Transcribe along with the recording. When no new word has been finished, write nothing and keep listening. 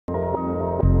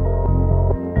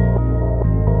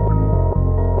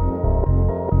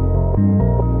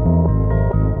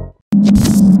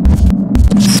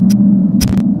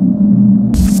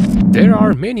There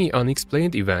are many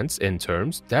unexplained events and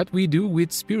terms that we do with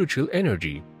spiritual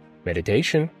energy: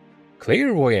 meditation,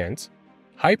 clairvoyance,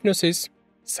 hypnosis,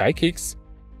 psychics,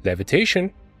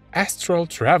 levitation, astral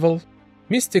travel,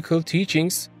 mystical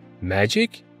teachings,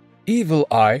 magic, evil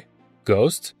eye,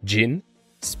 ghost, jinn,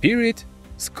 spirit,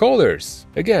 scholars.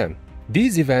 Again,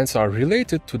 these events are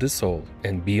related to the soul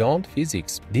and beyond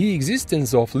physics. The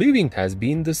existence of living has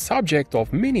been the subject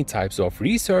of many types of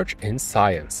research and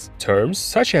science. Terms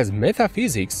such as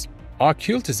metaphysics,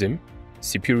 occultism,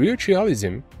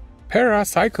 spiritualism,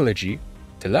 parapsychology,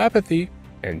 telepathy,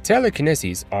 and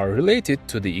telekinesis are related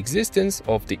to the existence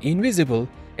of the invisible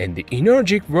and the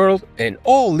energetic world and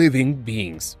all living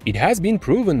beings. It has been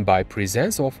proven by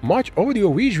presence of much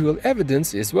audiovisual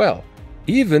evidence as well.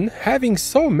 Even having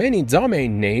so many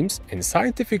domain names and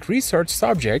scientific research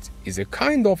subjects is a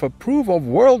kind of a proof of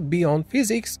world beyond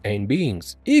physics and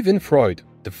beings. Even Freud,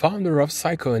 the founder of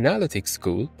psychoanalytic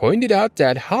school, pointed out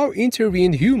that how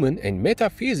intertwined human and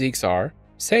metaphysics are,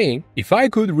 saying, "If I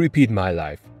could repeat my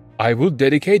life, I would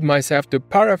dedicate myself to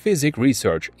paraphysic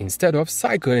research instead of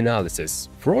psychoanalysis."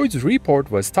 Freud's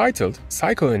report was titled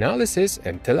Psychoanalysis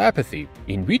and Telepathy,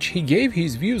 in which he gave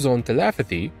his views on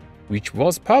telepathy, which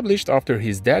was published after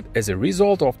his death as a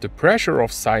result of the pressure of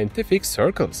scientific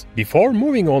circles. Before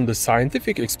moving on the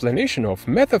scientific explanation of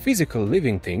metaphysical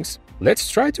living things, let's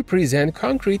try to present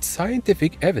concrete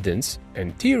scientific evidence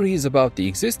and theories about the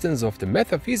existence of the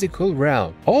metaphysical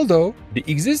realm. Although the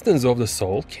existence of the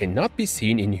soul cannot be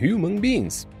seen in human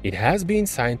beings, it has been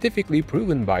scientifically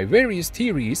proven by various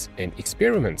theories and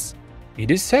experiments. It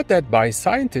is said that by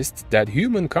scientists that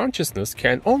human consciousness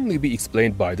can only be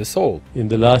explained by the soul. In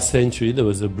the last century, there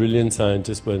was a brilliant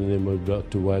scientist by the name of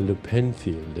Dr. Wilder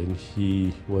Penfield, and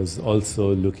he was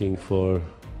also looking for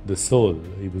the soul.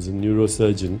 He was a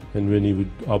neurosurgeon, and when he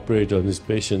would operate on his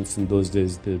patients, in those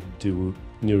days they do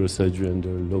neurosurgery under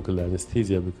local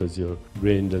anesthesia because your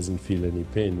brain doesn't feel any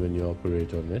pain when you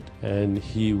operate on it, and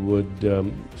he would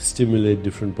stimulate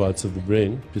different parts of the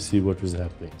brain to see what was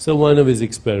happening. So one of his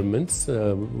experiments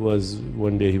was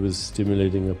one day he was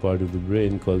stimulating a part of the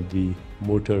brain called the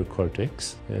motor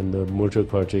cortex, and the motor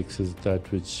cortex is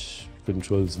that which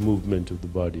controls movement of the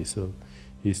body. So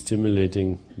he's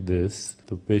stimulating this.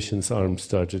 The patient's arm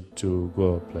started to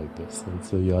go up like this. And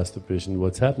so he asked the patient,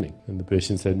 "What's happening?" And the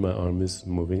patient said, "My arm is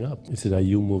moving up." He said, "Are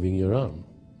you moving your arm?"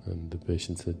 And the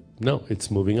patient said, "No,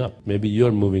 it's moving up. Maybe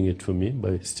you're moving it for me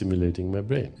by stimulating my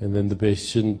brain." And then the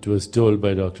patient was told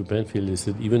by Dr. Penfield, he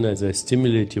said, "Even as I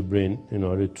stimulate your brain in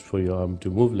order for your arm to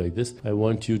move like this, I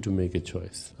want you to make a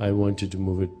choice. I want you to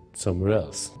move it somewhere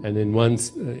else." And in one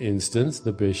instance,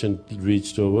 the patient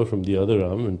reached over from the other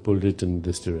arm and pulled it in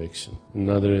this direction. In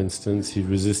another instance, he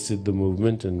resisted the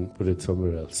movement and put it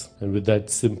somewhere else. And with that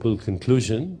simple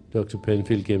conclusion, Dr.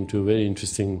 Penfield came to a very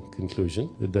interesting conclusion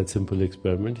with that simple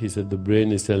experiment. He said, the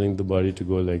brain is telling the body to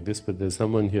go like this, but there's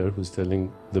someone here who's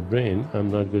telling the brain,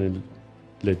 "I'm not going to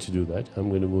let you do that, I'm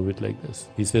going to move it like this."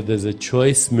 He said there's a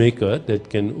choice maker that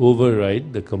can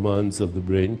override the commands of the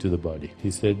brain to the body.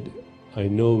 He said, "I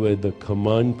know where the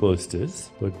command post is,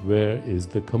 but where is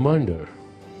the commander?"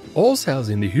 All cells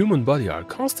in the human body are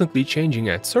constantly changing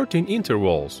at certain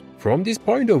intervals. From this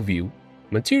point of view,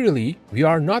 materially, we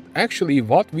are not actually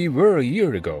what we were a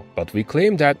year ago, but we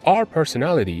claim that our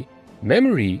personality,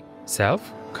 memory, self,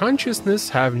 consciousness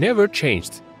have never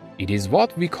changed. It is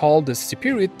what we call the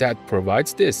spirit that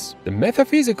provides this. The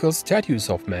metaphysical status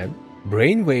of man,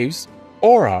 brain waves,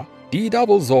 aura, the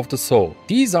doubles of the soul.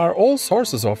 These are all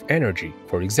sources of energy.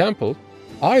 For example,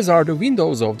 eyes are the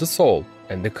windows of the soul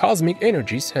and the cosmic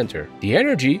energy center. The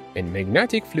energy and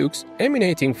magnetic flux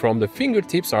emanating from the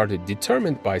fingertips are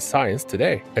determined by science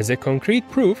today. As a concrete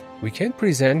proof, we can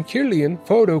present Kirlian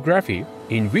photography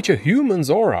in which a human's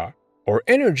aura or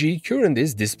energy current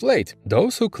is displayed.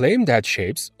 Those who claim that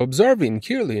shapes observed in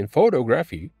Kirlian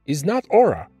photography is not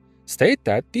aura state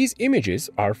that these images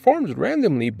are formed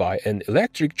randomly by an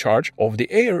electric charge of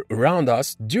the air around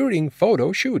us during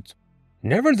photo shoot.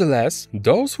 Nevertheless,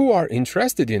 those who are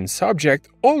interested in subject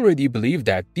already believe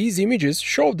that these images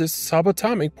show the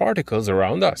subatomic particles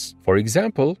around us. For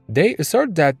example, they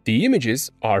assert that the images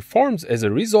are formed as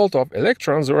a result of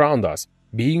electrons around us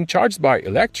being charged by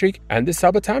electric and the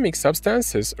subatomic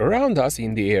substances around us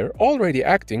in the air already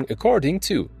acting according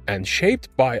to and shaped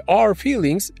by our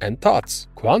feelings and thoughts.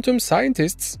 Quantum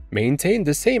scientists maintain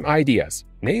the same ideas,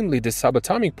 namely the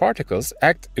subatomic particles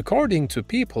act according to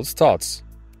people's thoughts,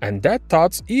 and that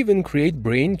thoughts even create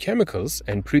brain chemicals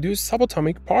and produce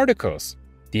subatomic particles.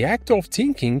 The act of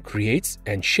thinking creates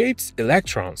and shapes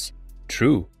electrons.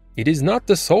 True, It is not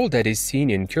the soul that is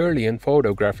seen in Kirlian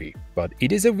photography, but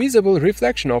it is a visible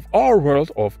reflection of our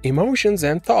world of emotions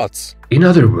and thoughts. In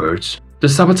other words, the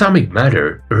subatomic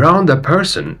matter around a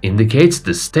person indicates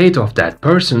the state of that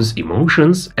person's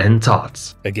emotions and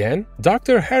thoughts. Again,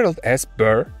 Dr. Harold S.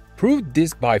 Burr proved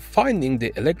this by finding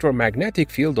the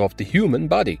electromagnetic field of the human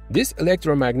body. This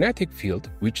electromagnetic field,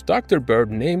 which Dr. Burr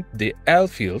named the L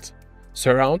field,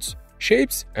 surrounds,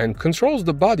 shapes, and controls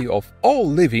the body of all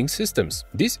living systems.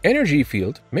 This energy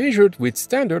field, measured with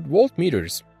standard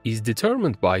voltmeters, is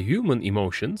determined by human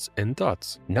emotions and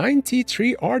thoughts.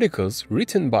 93 articles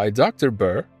written by Dr.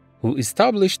 Burr, who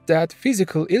established that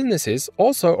physical illnesses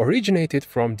also originated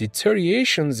from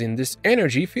deteriorations in this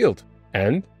energy field,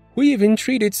 and who even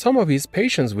treated some of his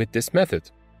patients with this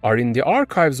method, are in the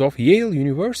archives of Yale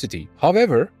University.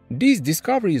 However, these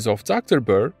discoveries of Dr.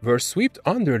 Burr were swept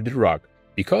under the rug,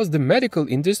 because the medical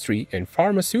industry and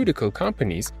pharmaceutical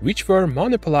companies, which were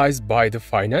monopolized by the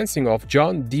financing of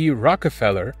John D.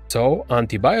 Rockefeller, saw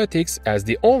antibiotics as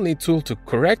the only tool to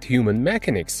correct human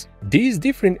mechanics. These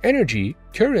different energy,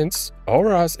 currents,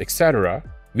 auras, etc.,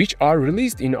 which are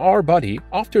released in our body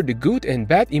after the good and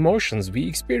bad emotions we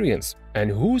experience,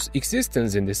 and whose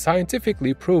existence in the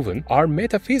scientifically proven are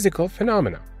metaphysical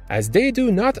phenomena, as they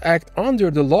do not act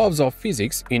under the laws of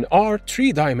physics in our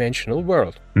three-dimensional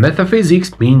world.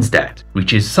 Metaphysics means that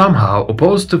which is somehow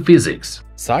opposed to physics.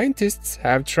 Scientists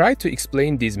have tried to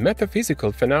explain these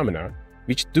metaphysical phenomena,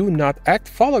 which do not act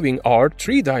following our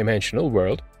three-dimensional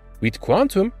world, with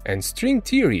quantum and string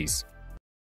theories.